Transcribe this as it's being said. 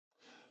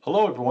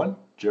Hello everyone,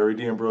 Jerry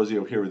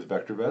D'Ambrosio here with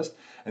VectorVest,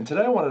 and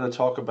today I wanted to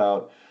talk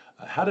about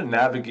how to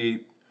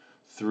navigate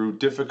through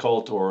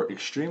difficult or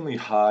extremely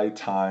high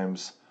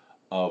times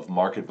of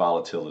market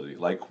volatility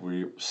like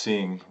we're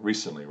seeing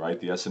recently, right?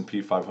 The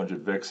S&P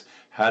 500 VIX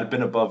had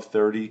been above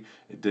 30.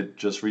 It did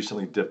just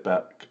recently dip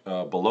back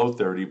below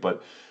 30,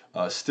 but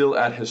still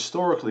at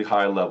historically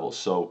high levels.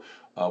 So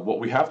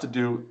what we have to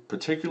do,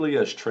 particularly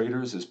as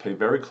traders, is pay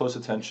very close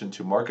attention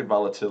to market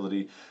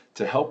volatility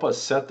to help us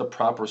set the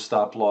proper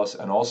stop loss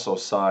and also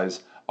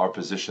size our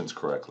positions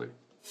correctly.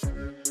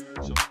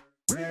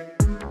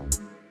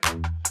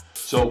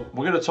 So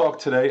we're going to talk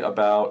today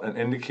about an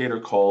indicator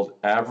called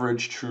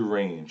average true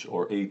range,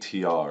 or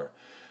ATR.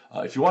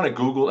 If you want to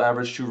Google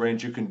average true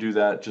range, you can do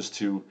that just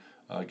to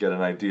get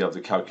an idea of the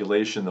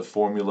calculation, the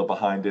formula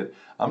behind it.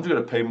 I'm just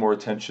going to pay more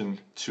attention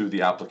to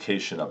the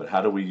application of it.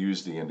 How do we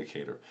use the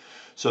indicator?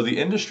 So the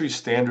industry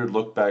standard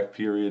look-back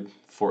period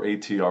for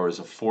ATR is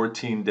a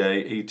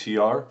 14-day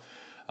ATR.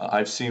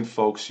 I've seen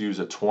folks use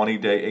a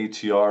 20-day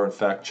ATR. In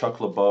fact, Chuck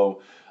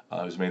LeBeau,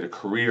 who's made a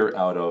career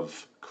out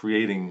of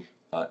creating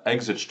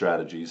exit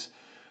strategies,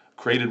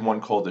 created one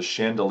called the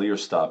chandelier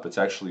stop. It's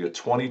actually a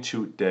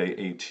 22-day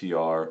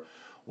ATR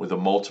with a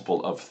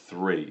multiple of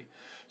 3.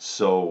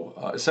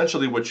 So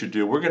essentially what you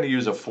do, we're going to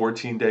use a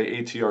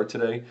 14-day ATR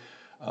today,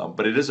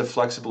 but it is a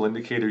flexible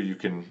indicator. You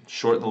can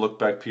shorten the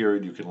look-back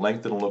period, you can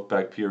lengthen the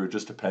look-back period,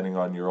 just depending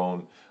on your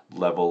own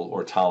level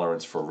or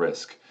tolerance for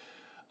risk.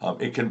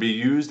 It can be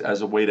used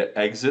as a way to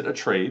exit a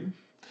trade,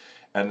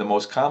 and the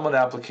most common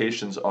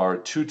applications are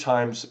 2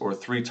 times or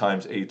 3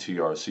 times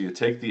ATR. So you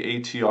take the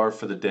ATR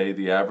for the day,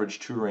 the average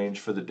true range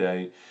for the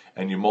day,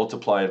 and you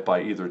multiply it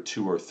by either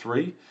 2 or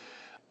 3,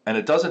 and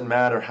it doesn't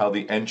matter how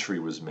the entry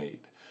was made.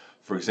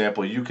 For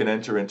example, you can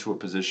enter into a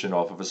position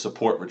off of a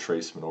support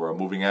retracement or a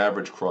moving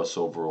average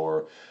crossover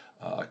or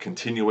a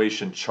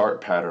continuation chart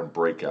pattern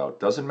breakout.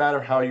 Doesn't matter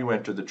how you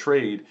enter the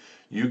trade,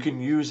 you can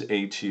use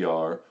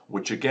ATR,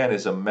 which again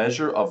is a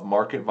measure of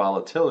market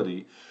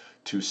volatility,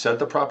 to set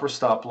the proper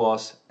stop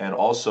loss and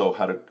also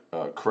how to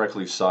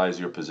correctly size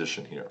your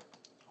position here.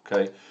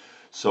 Okay,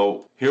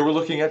 so here we're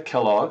looking at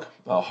Kellogg.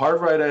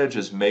 Hard right edge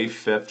is May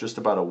 5th, just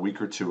about a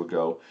week or two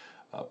ago.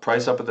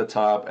 Price up at the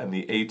top and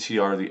the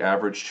ATR, the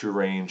average true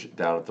range,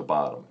 down at the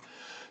bottom.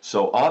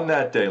 So on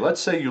that day,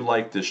 let's say you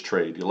like this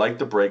trade, you like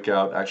the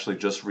breakout, actually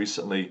just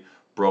recently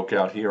broke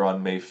out here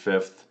on May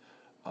 5th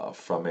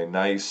from a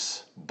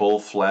nice bull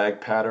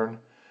flag pattern,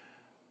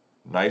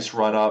 nice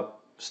run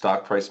up,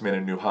 stock price made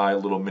a new high,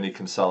 little mini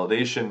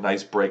consolidation,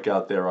 nice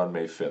breakout there on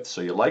May 5th. So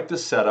you like the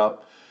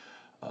setup,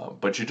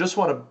 but you just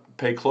want to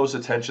pay close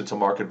attention to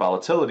market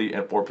volatility,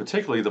 and or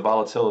particularly the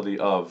volatility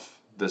of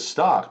this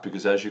stock,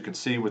 because as you can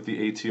see with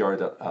the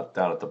ATR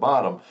down at the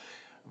bottom,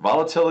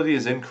 volatility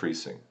is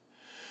increasing.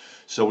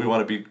 So we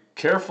want to be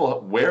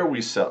careful where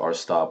we set our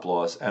stop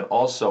loss and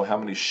also how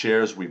many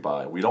shares we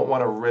buy. We don't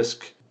want to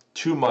risk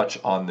too much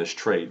on this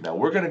trade. Now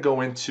we're going to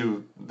go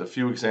into the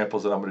few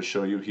examples that I'm going to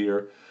show you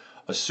here,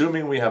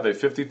 assuming we have a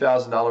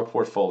 $50,000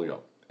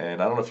 portfolio.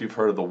 And I don't know if you've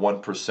heard of the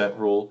 1%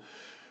 rule.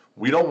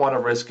 We don't want to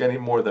risk any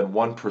more than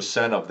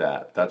 1% of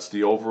that. That's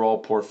the overall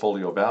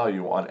portfolio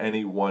value on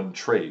any one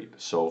trade.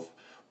 So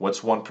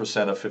what's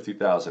 1% of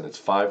 50,000? It's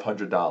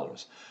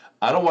 $500.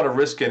 I don't want to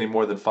risk any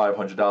more than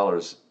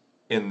 $500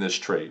 in this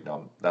trade.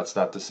 Now, that's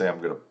not to say I'm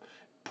going to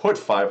put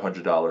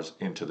 $500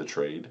 into the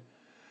trade.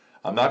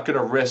 I'm not going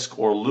to risk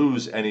or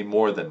lose any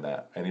more than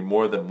that, any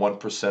more than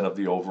 1% of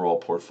the overall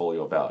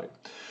portfolio value.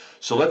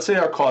 So let's say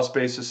our cost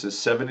basis is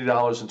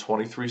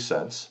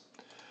 $70.23.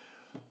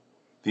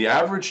 The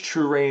average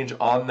true range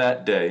on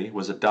that day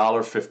was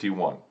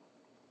 $1.51.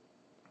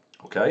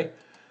 Okay?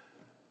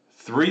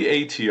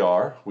 3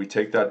 ATR, we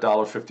take that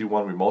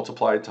 $1.51, we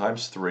multiply it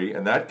times 3,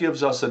 and that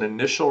gives us an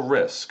initial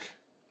risk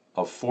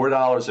of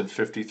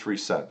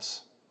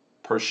 $4.53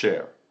 per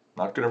share.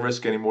 Not going to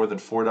risk any more than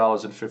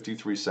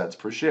 $4.53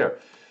 per share.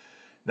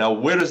 Now,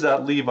 where does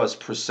that leave us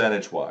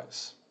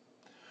percentage-wise?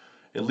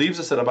 It leaves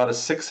us at about a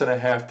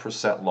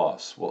 6.5%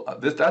 loss. Well,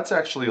 that's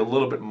actually a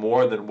little bit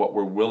more than what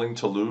we're willing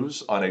to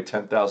lose on a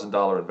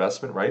 $10,000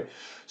 investment, right?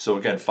 So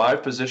again,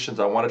 5 positions.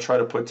 I want to try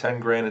to put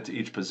 10 grand into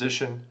each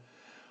position,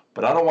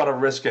 but I don't want to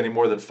risk any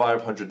more than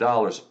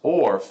 $500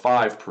 or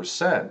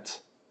 5%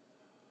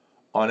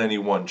 on any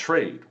one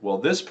trade. Well,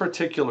 this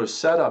particular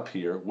setup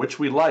here, which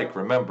we like,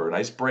 remember,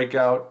 nice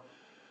breakout,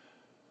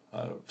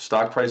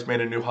 stock price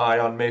made a new high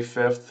on May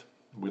 5th.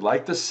 We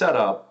like the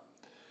setup,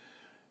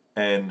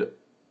 and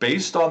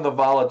based on the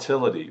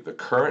volatility, the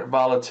current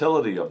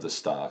volatility of the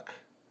stock,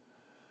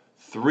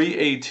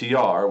 3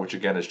 ATR, which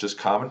again is just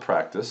common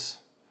practice,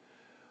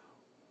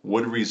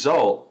 would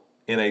result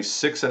in a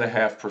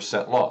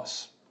 6.5%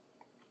 loss,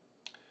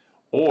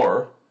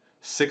 or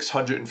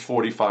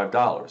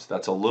 $645.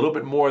 That's a little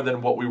bit more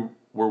than what we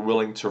were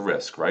willing to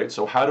risk, right?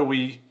 So how do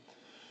we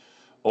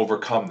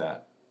overcome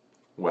that?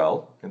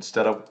 Well,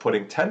 instead of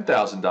putting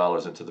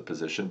 $10,000 into the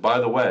position, by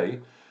the way,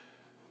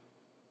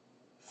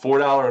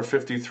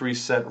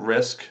 $4.53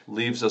 risk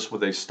leaves us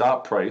with a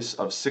stop price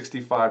of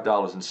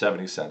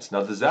 $65.70.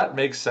 Now, does that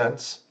make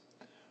sense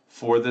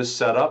for this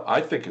setup?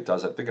 I think it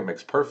does. I think it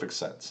makes perfect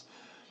sense.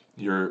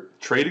 You're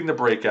trading the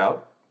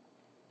breakout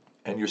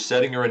and you're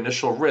setting your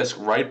initial risk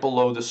right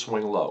below the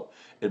swing low.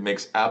 It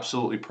makes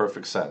absolutely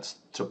perfect sense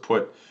to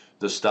put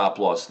the stop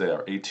loss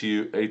there.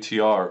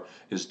 ATR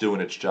is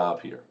doing its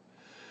job here.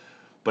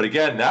 But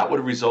again, that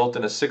would result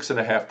in a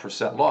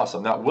 6.5% loss.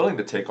 I'm not willing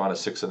to take on a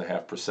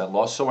 6.5%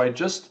 loss, so I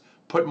just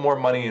put more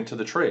money into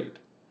the trade.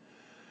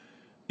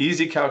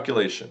 Easy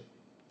calculation.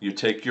 You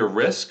take your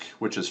risk,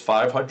 which is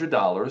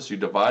 $500, you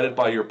divide it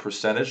by your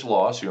percentage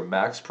loss, your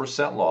max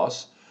percent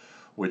loss,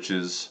 which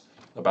is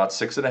about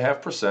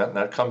 6.5%, and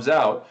that comes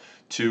out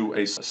to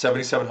a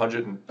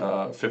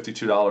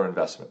 $7,752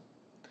 investment.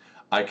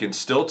 I can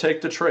still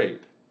take the trade.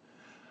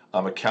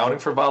 I'm accounting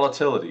for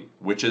volatility,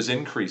 which is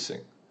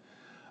increasing.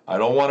 I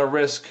don't want to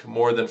risk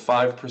more than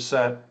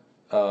 5%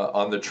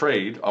 on the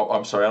trade. Oh,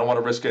 I'm sorry, I don't want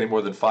to risk any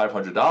more than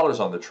 $500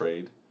 on the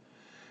trade.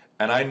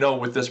 And I know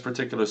with this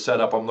particular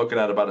setup, I'm looking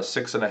at about a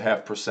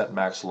 6.5%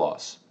 max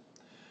loss.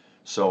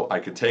 So I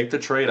could take the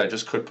trade. I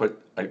just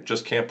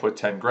can't put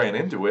 10 grand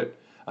into it.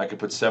 I could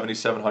put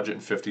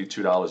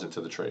 $7,752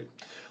 into the trade.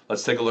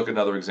 Let's take a look at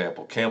another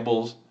example.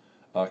 Campbell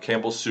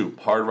Soup,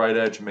 hard right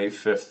edge, May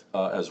 5th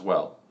as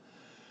well.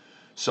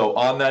 So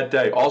on that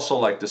day, also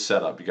like the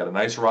setup. You got a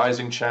nice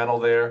rising channel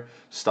there.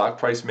 Stock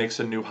price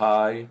makes a new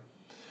high.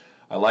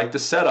 I like the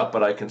setup,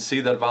 but I can see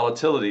that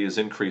volatility is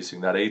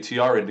increasing. That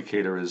ATR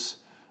indicator is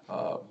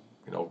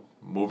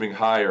moving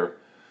higher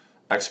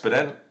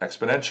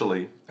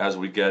exponentially as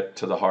we get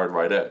to the hard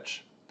right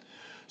edge.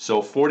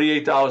 So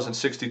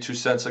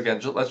 $48.62,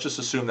 again, let's just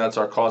assume that's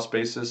our cost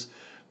basis.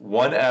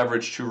 One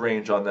average true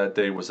range on that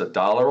day was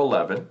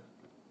 $1.11.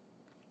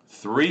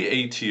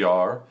 3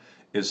 ATR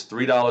is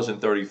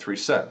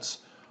 $3.33.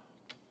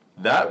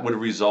 That would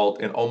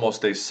result in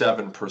almost a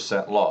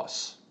 7%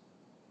 loss.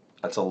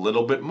 That's a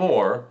little bit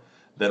more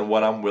than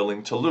what I'm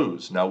willing to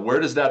lose. Now, where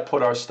does that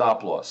put our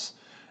stop loss?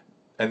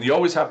 And you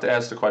always have to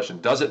ask the question,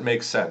 does it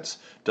make sense?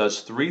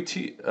 Does 3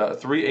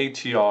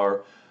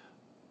 ATR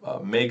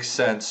make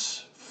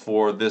sense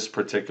for this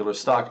particular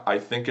stock? I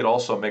think it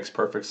also makes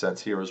perfect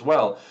sense here as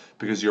well,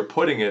 because you're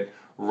putting it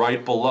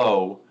right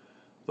below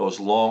those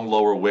long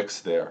lower wicks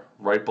there,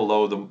 right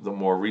below the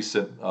more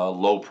recent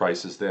low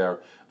prices there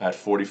at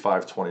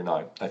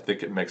 45.29. I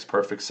think it makes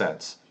perfect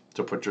sense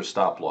to put your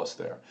stop loss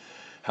there.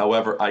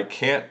 However, I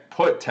can't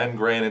put 10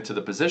 grand into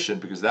the position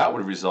because that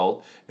would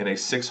result in a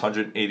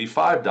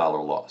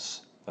 $685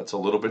 loss. That's a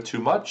little bit too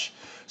much.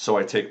 So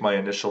I take my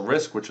initial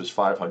risk, which was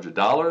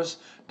 $500,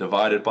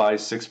 divided by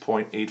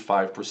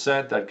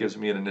 6.85%. That gives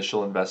me an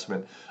initial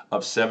investment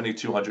of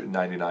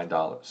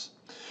 $7,299.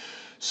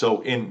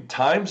 So in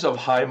times of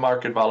high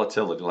market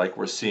volatility like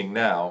we're seeing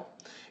now,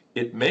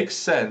 it makes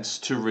sense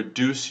to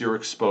reduce your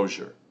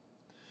exposure.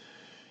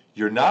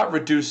 You're not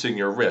reducing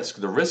your risk.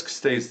 The risk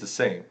stays the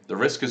same. The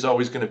risk is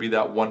always going to be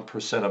that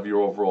 1% of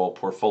your overall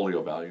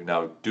portfolio value.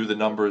 Now, do the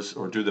numbers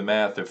or do the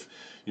math if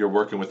you're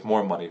working with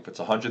more money. If it's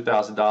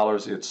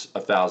 $100,000, it's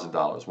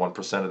 $1,000.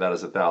 1% of that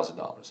is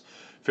 $1,000.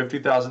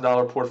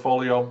 $50,000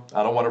 portfolio,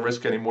 I don't want to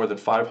risk any more than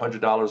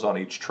 $500 on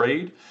each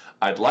trade.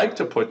 I'd like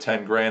to put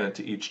 10 grand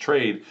into each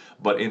trade,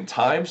 but in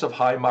times of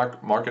high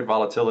market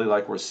volatility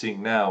like we're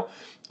seeing now,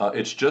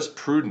 it's just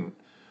prudent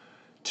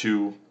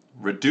to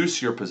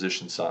reduce your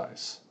position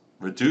size.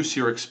 Reduce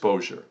your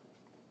exposure,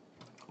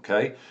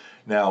 okay?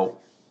 Now,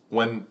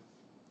 when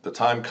the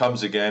time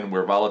comes again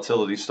where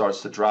volatility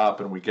starts to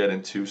drop and we get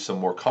into some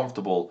more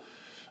comfortable,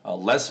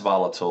 less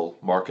volatile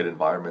market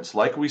environments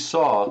like we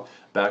saw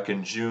back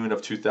in June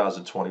of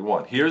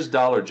 2021. Here's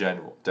Dollar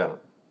General,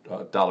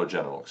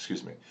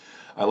 excuse me.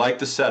 I like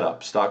the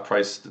setup. Stock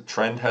price, the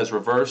trend has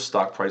reversed.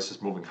 Stock price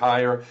is moving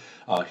higher.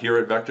 Here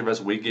at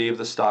VectorVest, we gave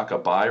the stock a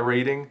buy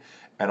rating,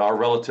 and our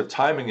relative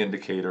timing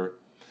indicator,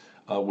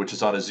 which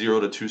is on a 0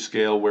 to 2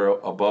 scale where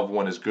above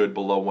 1 is good,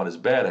 below 1 is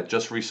bad, had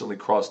just recently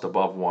crossed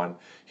above 1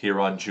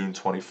 here on June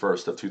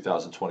 21st of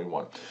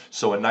 2021.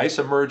 So a nice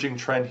emerging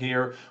trend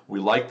here. We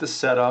like the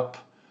setup.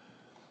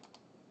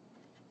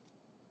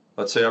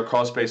 Let's say our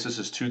cost basis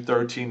is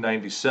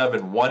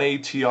 $213.97. 1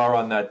 ATR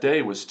on that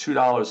day was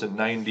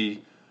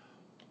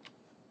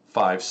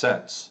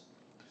 $2.95.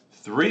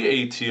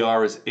 3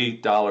 ATR is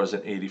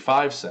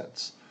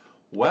 $8.85.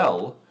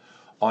 Well,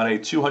 on a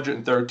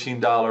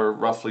 $213,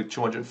 roughly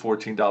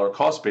 $214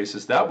 cost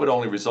basis, that would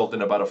only result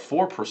in about a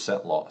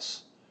 4%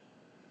 loss.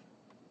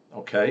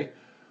 Okay?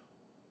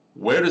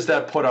 Where does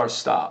that put our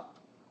stop?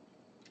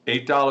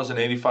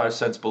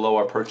 $8.85 below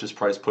our purchase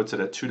price puts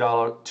it at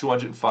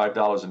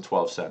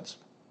 $205.12.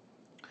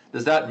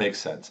 Does that make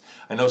sense?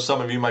 I know some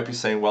of you might be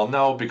saying, well,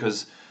 no,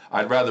 because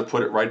I'd rather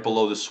put it right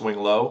below the swing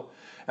low.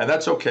 And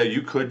that's okay.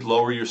 You could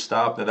lower your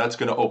stop. Now that's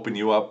going to open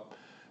you up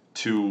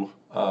to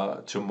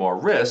more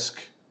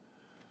risk,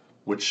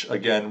 which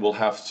again you'll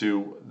have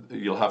to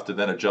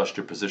then adjust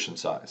your position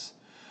size.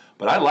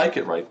 But I like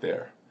it right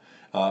there.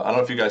 I don't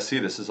know if you guys see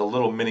this. Is a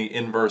little mini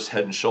inverse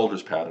head and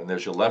shoulders pattern.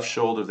 There's your left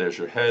shoulder, there's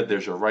your head,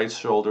 there's your right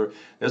shoulder.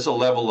 There's a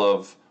level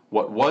of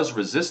what was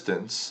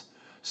resistance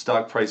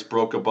stock price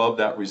broke above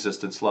that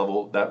resistance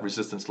level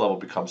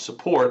becomes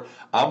support.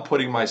 I'm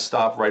putting my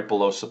stop right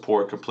below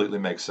support. Completely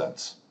makes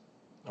sense.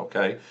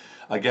 Okay,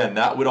 again,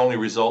 that would only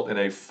result in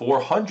a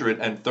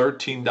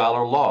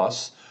 $413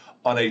 loss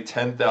on a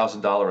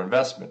 $10,000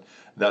 investment.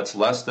 That's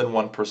less than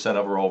 1%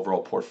 of our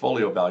overall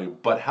portfolio value.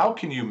 But how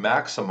can you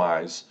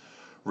maximize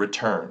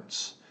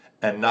returns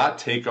and not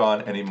take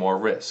on any more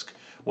risk?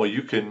 Well,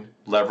 you can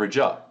leverage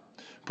up,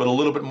 put a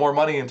little bit more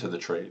money into the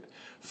trade.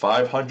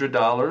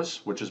 $500,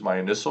 which is my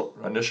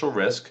initial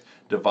risk,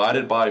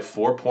 divided by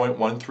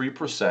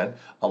 4.13%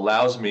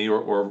 allows me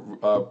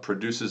or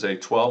produces a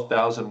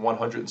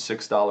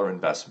 $12,106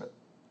 investment.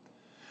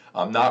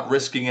 I'm not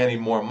risking any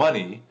more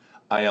money.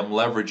 I am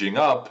leveraging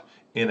up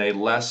in a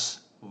less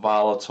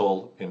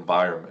volatile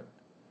environment.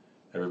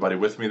 Everybody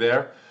with me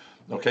there?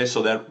 Okay,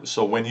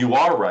 so when you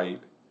are right,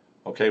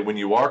 okay, when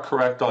you are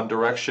correct on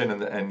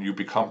direction and you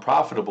become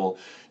profitable,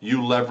 you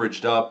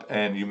leveraged up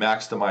and you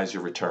maximize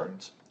your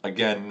returns.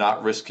 Again,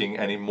 not risking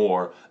any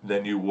more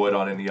than you would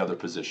on any other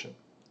position.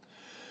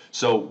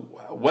 So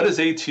what does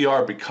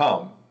ATR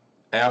become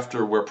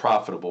after we're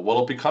profitable?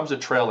 Well, it becomes a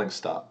trailing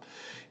stop.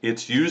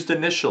 It's used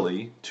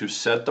initially to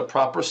set the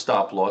proper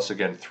stop loss.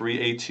 Again,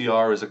 3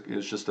 ATR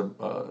is just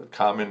a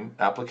common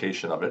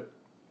application of it.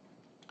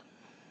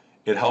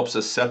 It helps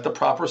us set the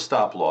proper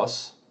stop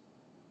loss,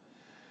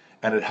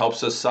 and it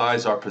helps us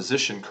size our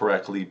position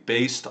correctly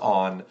based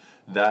on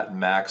that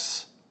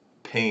max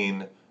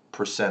pain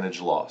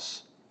percentage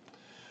loss.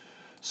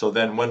 So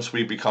then once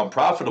we become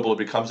profitable, it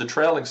becomes a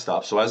trailing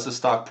stop. So as the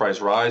stock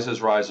price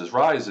rises,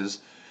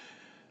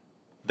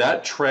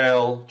 that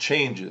trail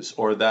changes,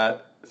 or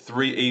that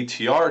 3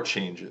 ATR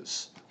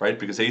changes, right?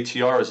 Because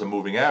ATR is a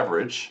moving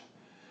average,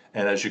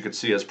 and as you can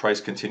see, as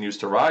price continues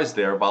to rise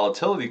there,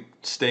 volatility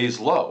stays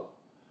low.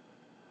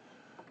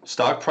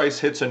 Stock price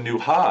hits a new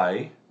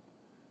high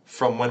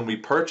from when we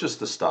purchased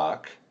the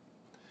stock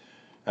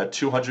at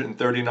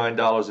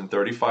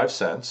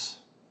 $239.35.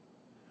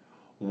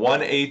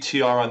 1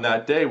 ATR on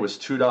that day was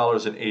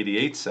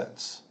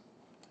 $2.88,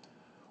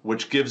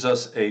 which gives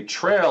us a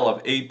trail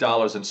of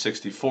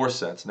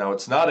 $8.64. Now,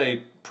 it's not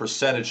a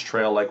percentage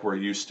trail like we're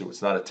used to.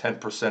 It's not a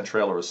 10%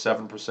 trail or a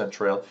 7%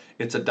 trail.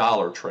 It's a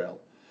dollar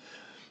trail.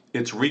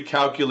 It's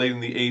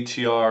recalculating the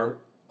ATR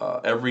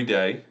every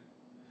day,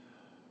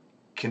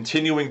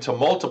 continuing to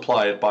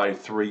multiply it by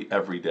 3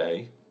 every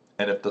day,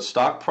 and if the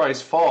stock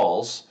price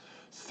falls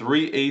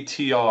 3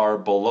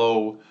 ATR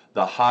below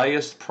the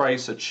highest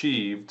price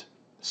achieved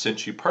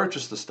since you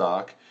purchased the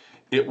stock,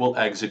 it will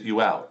exit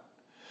you out.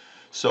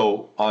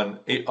 So on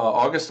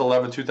August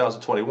 11,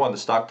 2021, the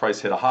stock price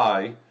hit a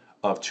high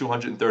of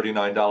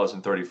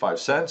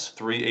 $239.35.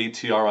 3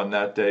 ATR on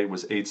that day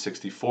was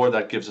 $8.64.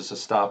 That gives us a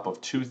stop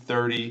of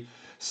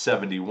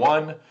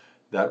 $230.71.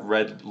 That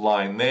red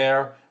line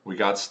there, we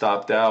got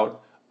stopped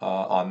out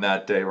on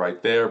that day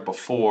right there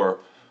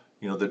before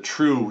the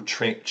true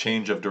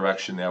change of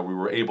direction there. We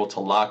were able to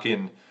lock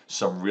in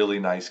some really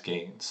nice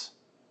gains.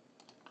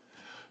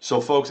 So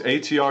folks,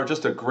 ATR,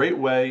 just a great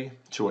way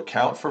to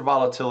account for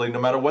volatility, no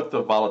matter what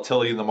the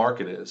volatility in the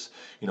market is.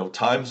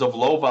 Times of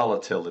low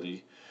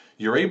volatility,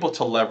 you're able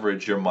to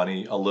leverage your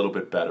money a little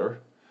bit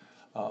better,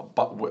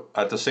 but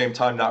at the same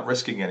time not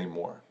risking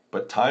anymore.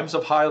 But times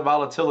of high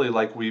volatility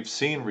like we've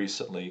seen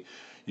recently,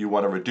 you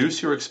want to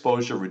reduce your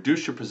exposure,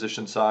 reduce your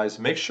position size,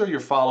 make sure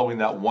you're following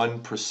that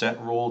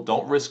 1% rule.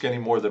 Don't risk any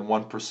more than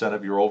 1%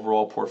 of your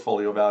overall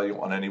portfolio value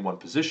on any one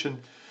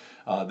position.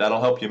 That'll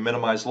help you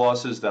minimize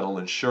losses. That'll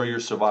ensure your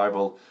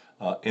survival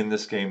in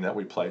this game that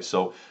we play.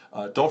 So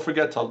don't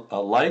forget to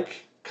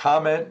like,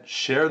 comment,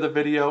 share the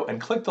video, and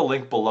click the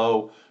link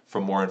below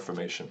for more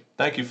information.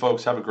 Thank you,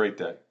 folks. Have a great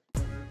day.